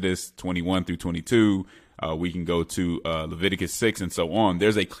to Exodus 21 through 22, we can go to Leviticus 6 and so on.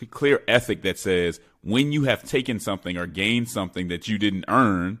 There's a clear ethic that says when you have taken something or gained something that you didn't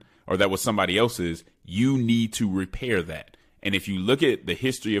earn or that was somebody else's, you need to repair that. And if you look at the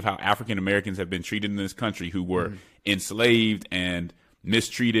history of how African Americans have been treated in this country, who were enslaved and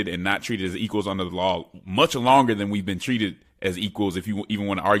mistreated and not treated as equals under the law much longer than we've been treated as equals, if you even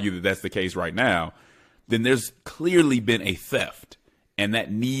want to argue that that's the case right now, then there's clearly been a theft, and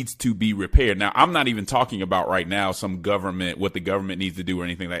that needs to be repaired. Now, I'm not even talking about right now what the government needs to do or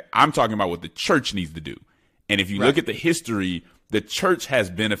anything like that. I'm talking about what the church needs to do. And if you look at the history, the church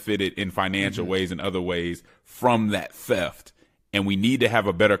has benefited in financial ways and other ways from that theft, and we need to have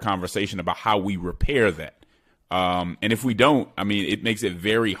a better conversation about how we repair that. And if we don't, it makes it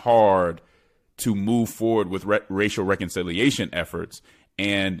very hard to move forward with racial reconciliation efforts.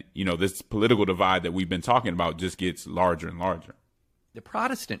 And, this political divide that we've been talking about just gets larger and larger. The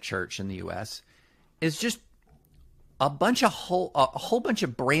Protestant church in the U.S. is just a whole bunch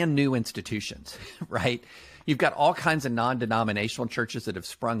of brand new institutions, right? You've got all kinds of non-denominational churches that have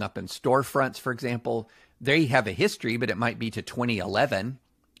sprung up in storefronts, for example. They have a history, but it might be to 2011.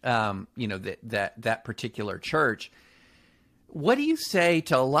 That particular church. What do you say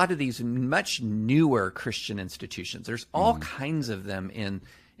to a lot of these much newer Christian institutions? There's all kinds of them in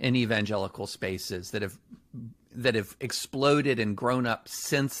evangelical spaces that have exploded and grown up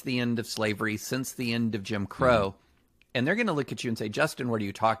since the end of slavery, since the end of Jim Crow. And they're going to look at you and say, Justin, what are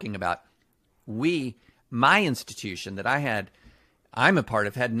you talking about? My institution that I had I'm a part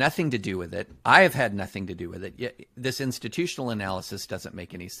of had nothing to do with it. I have had nothing to do with it. Yet this institutional analysis doesn't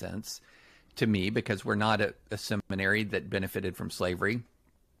make any sense to me because we're not a seminary that benefited from slavery.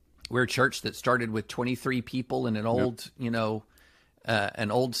 We're a church that started with 23 people in an old,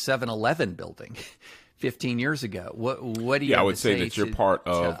 an old 7-Eleven building 15 years ago. What do you? I would say that you're part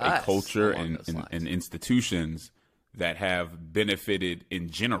of a culture and institutions that have benefited in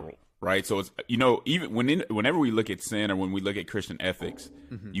general. Right. So it's, even whenever we look at sin or when we look at Christian ethics,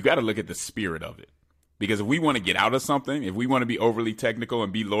 you got to look at the spirit of it. Because if we want to get out of something, if we want to be overly technical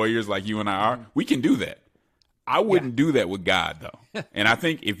and be lawyers like you and I are, we can do that. I wouldn't do that with God, though. And I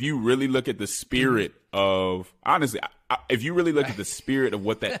think if you really look at the spirit of, honestly, if you really look at the spirit of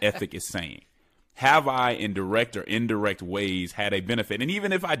what that ethic is saying, have I in direct or indirect ways had a benefit? And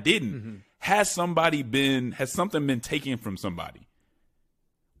even if I didn't, has something been taken from somebody?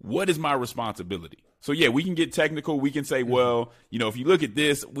 What is my responsibility? So, yeah, we can get technical. We can say, well, if you look at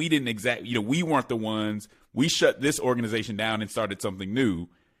this, we didn't we weren't the ones. We shut this organization down and started something new.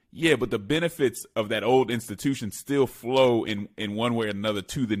 Yeah, but the benefits of that old institution still flow in one way or another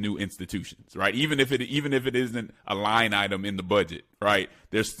to the new institutions, right? Even if it isn't a line item in the budget, right?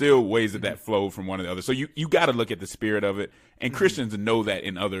 There's still ways that flow from one to the other. So you got to look at the spirit of it. And Christians know that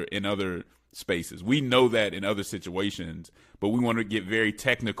in other spaces. We know that in other situations, but we want to get very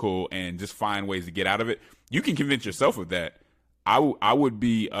technical and just find ways to get out of it. You can convince yourself of that. I would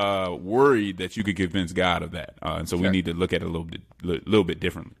be worried that you could convince God of that. And so we need to look at it a little bit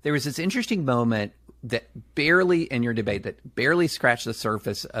differently. There was this interesting moment that in your debate, that barely scratched the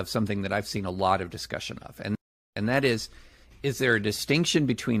surface of something that I've seen a lot of discussion of. And that is there a distinction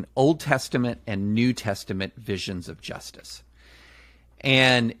between Old Testament and New Testament visions of justice?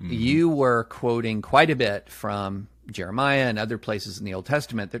 And you were quoting quite a bit from Jeremiah and other places in the Old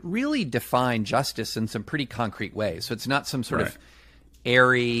Testament that really define justice in some pretty concrete ways. So it's not some sort of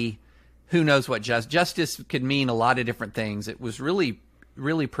airy, who knows what justice could mean a lot of different things. It was really,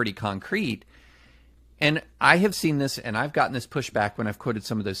 really pretty concrete. And I have seen this, and I've gotten this pushback when I've quoted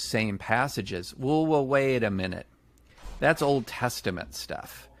some of those same passages. Well, wait a minute. That's Old Testament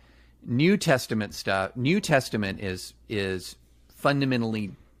stuff. New Testament is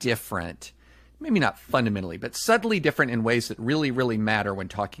fundamentally different. Maybe not fundamentally, but subtly different in ways that really, really matter when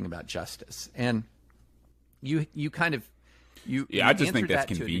talking about justice. And you kind of I just think that's that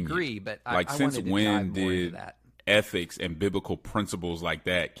convenient. To a degree, but like, I since wanted to when dive more into did that. Ethics and biblical principles like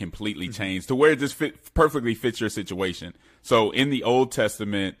that completely change to where it just perfectly fits your situation? So in the Old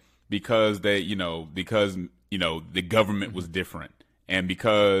Testament, because the government was different, and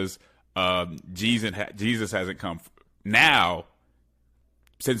because Jesus hasn't come now.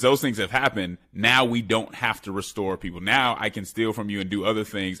 Since those things have happened, now we don't have to restore people. Now I can steal from you and do other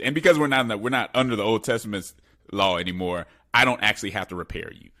things. And because we're not under the Old Testament's law anymore, I don't actually have to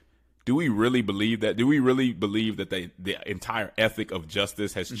repair you. Do we really believe that? Do we really believe that the entire ethic of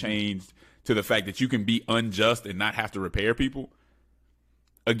justice has changed to the fact that you can be unjust and not have to repair people?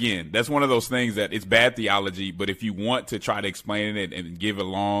 Again, that's one of those things that it's bad theology, but if you want to try to explain it and give a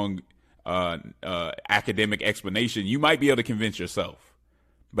long academic explanation, you might be able to convince yourself.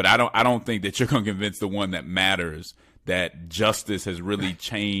 But I don't think that you're going to convince the one that matters that justice has really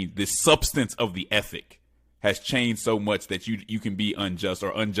changed. The substance of the ethic has changed so much that you can be unjust,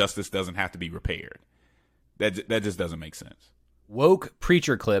 or injustice doesn't have to be repaired. That just doesn't make sense. Woke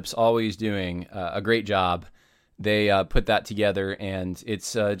Preacher Clips always doing a great job. They put that together, and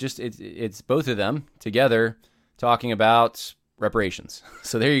it's it's both of them together talking about reparations.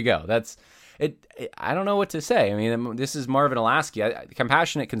 So there you go. That's it. I don't know what to say. I mean, this is Marvin Olasky, a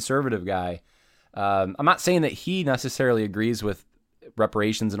compassionate conservative guy. I'm not saying that he necessarily agrees with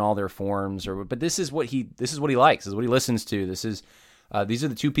reparations in all their forms, but this is what he likes. This is what he listens to. This is these are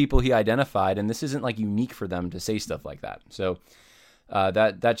the two people he identified, and this isn't like unique for them to say stuff like that. So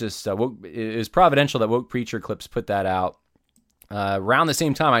that just it was providential that Woke Preacher Clips put that out around the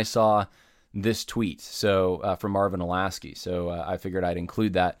same time I saw this tweet. So from Marvin Olasky. So I figured I'd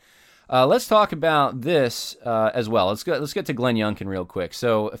include that. Let's talk about this as well. Let's get to Glenn Youngkin real quick.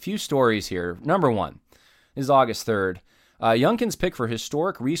 So a few stories here. Number one, this is August 3rd. Youngkin's pick for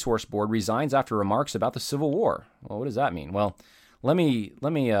Historic Resource Board resigns after remarks about the Civil War. Well, what does that mean? Well, let me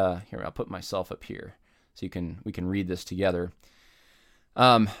here, I'll put myself up here so we can read this together.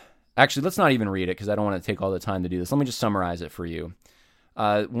 Actually, let's not even read it because I don't want to take all the time to do this. Let me just summarize it for you.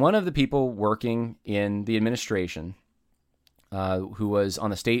 One of the people working in the administration, who was on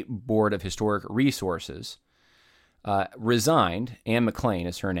the State Board of Historic Resources, resigned. Ann McLean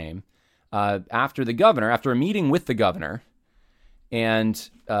is her name. After a meeting with the governor, and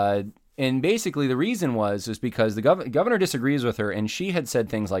And basically the reason is because the governor disagrees with her, and she had said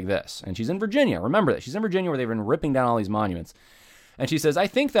things like this. And she's in Virginia. Remember that. She's in Virginia where they've been ripping down all these monuments. And she says, I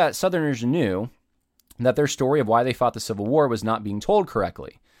think that Southerners knew that their story of why they fought the Civil War was not being told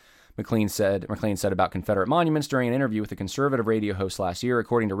correctly. McLean said about Confederate monuments during an interview with a conservative radio host last year,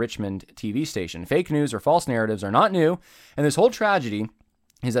 according to Richmond TV station. Fake news or false narratives are not new, and this whole tragedy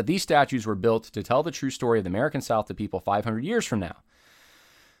is that these statues were built to tell the true story of the American South to people 500 years from now.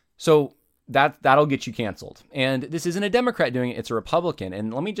 So that'll get you canceled. And this isn't a Democrat doing it, it's a Republican.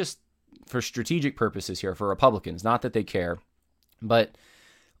 And let me just, for strategic purposes here, for Republicans, not that they care, but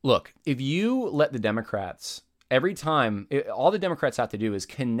look, if you let the Democrats... Every time, all the Democrats have to do is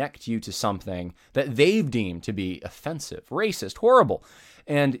connect you to something that they've deemed to be offensive, racist, horrible.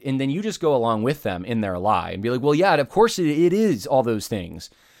 And then you just go along with them in their lie and be like, well, yeah, of course it is all those things.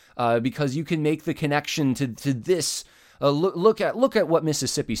 Because you can make the connection to this. Look at what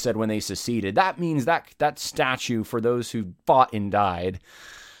Mississippi said when they seceded. That means that statue for those who fought and died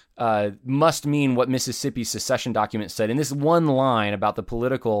must mean what Mississippi's secession document said in this one line about the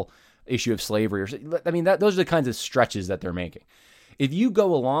political issue of slavery. I mean, those are the kinds of stretches that they're making. If you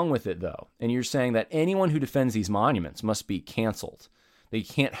go along with it, though, and you're saying that anyone who defends these monuments must be canceled, they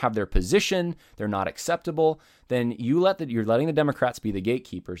can't have their position, they're not acceptable, then you're letting the Democrats be the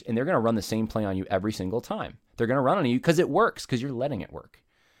gatekeepers, and they're going to run the same play on you every single time. They're going to run on you because it works, because you're letting it work.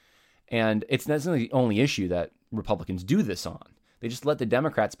 And it's not the only issue that Republicans do this on. They just let the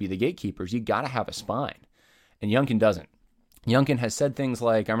Democrats be the gatekeepers. You got to have a spine. And Youngkin doesn't. Youngkin has said things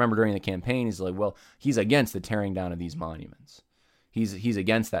like, I remember during the campaign, he's like, well, he's against the tearing down of these monuments. He's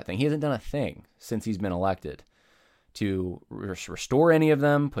against that thing. He hasn't done a thing since he's been elected to restore any of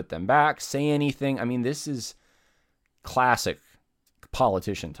them, put them back, say anything. I mean, this is classic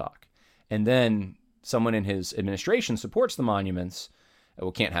politician talk. And then someone in his administration supports the monuments.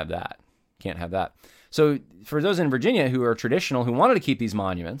 Well, can't have that. Can't have that. So for those in Virginia who are traditional, who wanted to keep these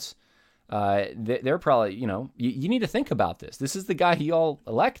monuments, they're probably, you need to think about this. This is the guy he all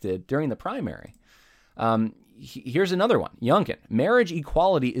elected during the primary. Here's another one. Youngkin. Marriage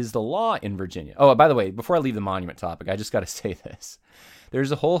equality is the law in Virginia. Oh, by the way, before I leave the monument topic, I just got to say this.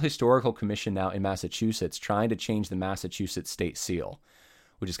 There's a whole historical commission now in Massachusetts trying to change the Massachusetts state seal,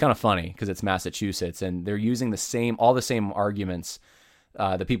 which is kind of funny because it's Massachusetts, and they're using all the same arguments,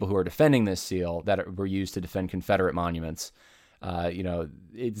 the people who are defending this seal that were used to defend Confederate monuments.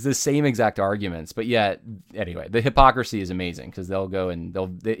 It's the same exact arguments, but yet, anyway, the hypocrisy is amazing because they'll go and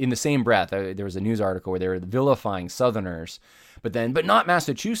in the same breath, there was a news article where they were vilifying Southerners, but not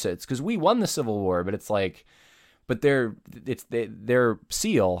Massachusetts because we won the Civil War, but it's like, but their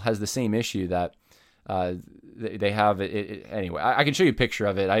seal has the same issue that they have. Anyway, I can show you a picture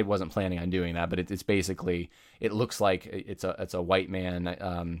of it. I wasn't planning on doing that, but it's basically, it looks like it's a white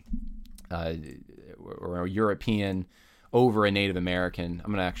man or a European over a Native American.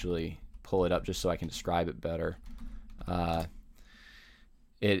 I'm going to actually pull it up just so I can describe it better.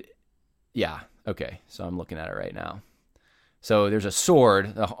 Okay, so I'm looking at it right now. So there's a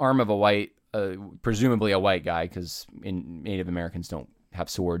sword, the arm of a white, presumably a white guy, because Native Americans don't have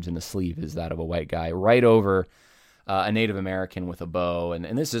swords, and the sleeve is that of a white guy, right over a Native American with a bow.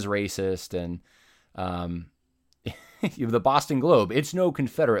 And this is racist, and the Boston Globe, it's no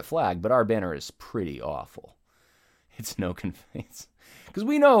Confederate flag, but our banner is pretty awful. It's no conveyance because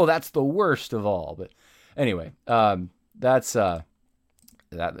we know that's the worst of all. But anyway, that's that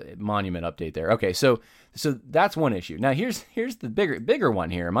monument update there. Okay, so that's one issue. Now here's the bigger one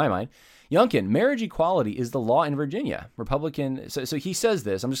here in my mind. Youngkin, marriage equality is the law in Virginia. Republican. So he says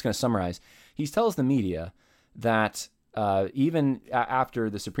this. I'm just going to summarize. He tells the media that even after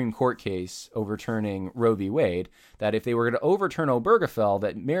the Supreme Court case overturning Roe v. Wade, that if they were going to overturn Obergefell,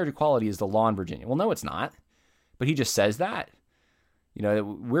 that marriage equality is the law in Virginia. Well, no, it's not. But he just says that,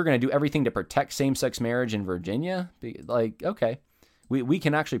 we're going to do everything to protect same-sex marriage in Virginia. Like, okay, we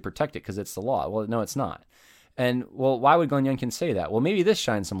can actually protect it because it's the law. Well, no, it's not. And, well, why would Glenn Youngkin say that? Well, maybe this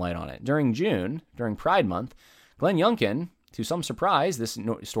shines some light on it. During Pride Month, Glenn Youngkin, to some surprise, this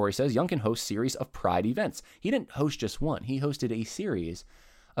story says, Youngkin hosts series of Pride events. He didn't host just one. He hosted a series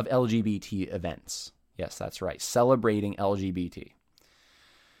of LGBT events. Yes, that's right, celebrating LGBT.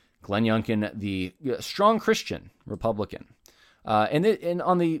 Glenn Youngkin, the strong Christian Republican. And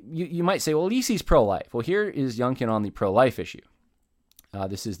on the, you might say, well, at least he's pro-life. Well, here is Youngkin on the pro-life issue.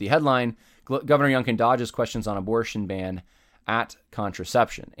 This is the headline. Governor Youngkin dodges questions on abortion ban at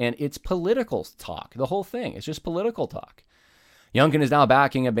contraception. And it's political talk. The whole thing. It's just political talk. Youngkin is now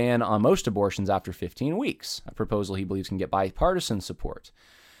backing a ban on most abortions after 15 weeks, a proposal he believes can get bipartisan support.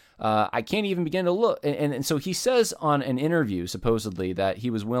 I can't even begin to look. And so he says on an interview, supposedly, that he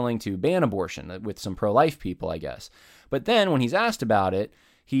was willing to ban abortion with some pro-life people, I guess. But then when he's asked about it,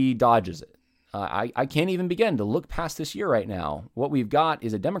 he dodges it. I can't even begin to look past this year right now. What we've got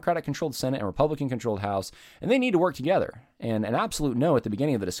is a Democratic-controlled Senate and Republican-controlled House, and they need to work together. And an absolute no at the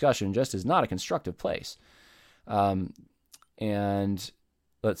beginning of the discussion just is not a constructive place. And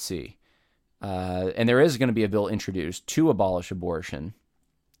let's see. And there is going to be a bill introduced to abolish abortion.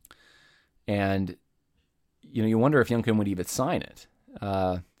 And, you wonder if Youngkin would even sign it.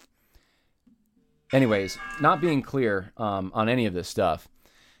 Anyways, not being clear on any of this stuff.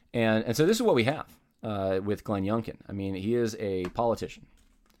 And so this is what we have with Glenn Youngkin. I mean, he is a politician.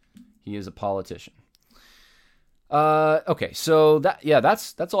 Okay, so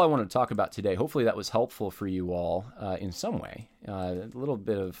that's all I wanted to talk about today. Hopefully that was helpful for you all in some way. A little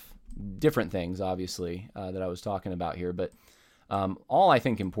bit of different things, obviously, that I was talking about here, but all I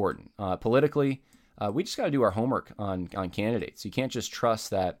think important. Politically, we just got to do our homework on candidates. You can't just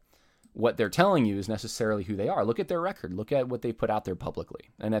trust that what they're telling you is necessarily who they are. Look at their record. Look at what they put out there publicly.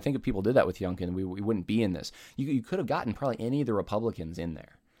 And I think if people did that with Youngkin, we wouldn't be in this. You could have gotten probably any of the Republicans in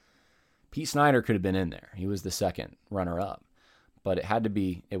there. Pete Snyder could have been in there. He was the second runner-up. But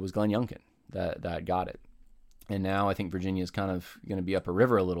it was Glenn Youngkin that got it. And now I think Virginia is kind of going to be up a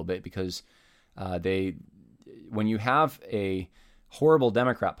river a little bit because when you have a horrible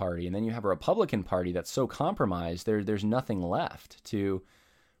Democrat Party and then you have a Republican Party that's so compromised, there's nothing left to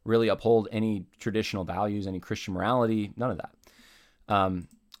really uphold any traditional values, any Christian morality, none of that. And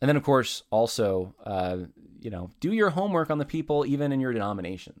then, of course, also, do your homework on the people even in your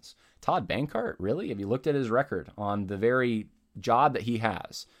denominations. Todd Bankart, really? Have you looked at his record on the very job that he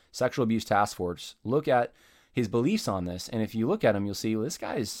has, Sexual Abuse Task Force? Look at his beliefs on this, and if you look at him, you'll see, well, this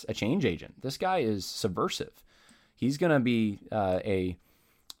guy is a change agent. This guy is subversive. He's going to be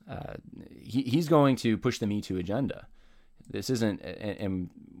he's going to push the Me Too agenda. This isn't, and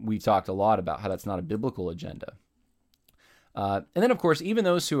we talked a lot about how that's not a biblical agenda. And then, of course, even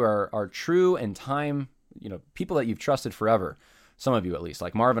those who are true and time, people that you've trusted forever, some of you at least,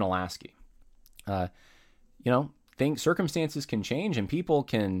 like Marvin Olasky, circumstances can change and people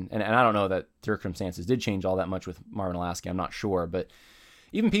can, and I don't know that circumstances did change all that much with Marvin Olasky, I'm not sure, but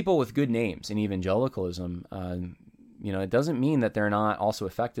even people with good names in evangelicalism, it doesn't mean that they're not also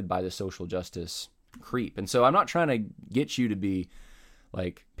affected by the social justice creep. And so I'm not trying to get you to be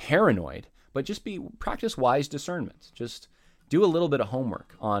like paranoid, but just practice wise discernment. Just do a little bit of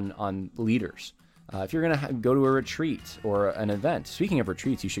homework on leaders. If you're going to go to a retreat or an event, speaking of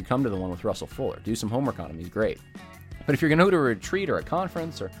retreats, you should come to the one with Russell Fuller. Do some homework on him. He's great. But if you're going to go to a retreat or a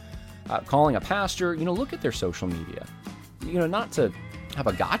conference or calling a pastor, look at their social media. Not to have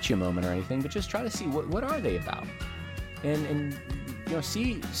a gotcha moment or anything, but just try to see what are they about. And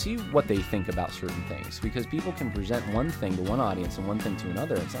see what they think about certain things, because people can present one thing to one audience and one thing to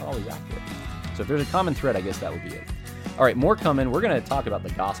another. It's not always accurate. So if there's a common thread, I guess that would be it. All right, more coming. We're going to talk about the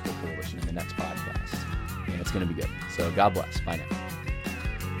Gospel Coalition in the next podcast, and it's going to be good. So God bless. Bye now.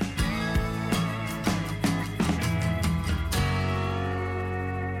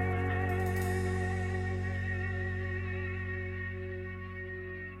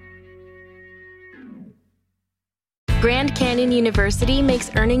 Grand Canyon University makes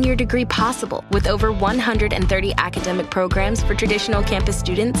earning your degree possible with over 130 academic programs for traditional campus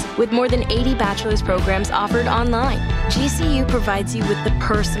students, with more than 80 bachelor's programs offered online. GCU provides you with the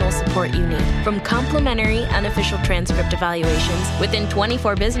personal support you need, from complimentary unofficial transcript evaluations within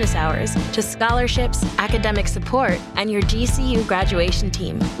 24 business hours to scholarships, academic support, and your GCU graduation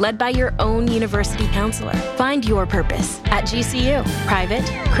team, led by your own university counselor. Find your purpose at GCU. Private,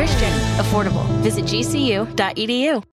 Christian, affordable. Visit gcu.edu.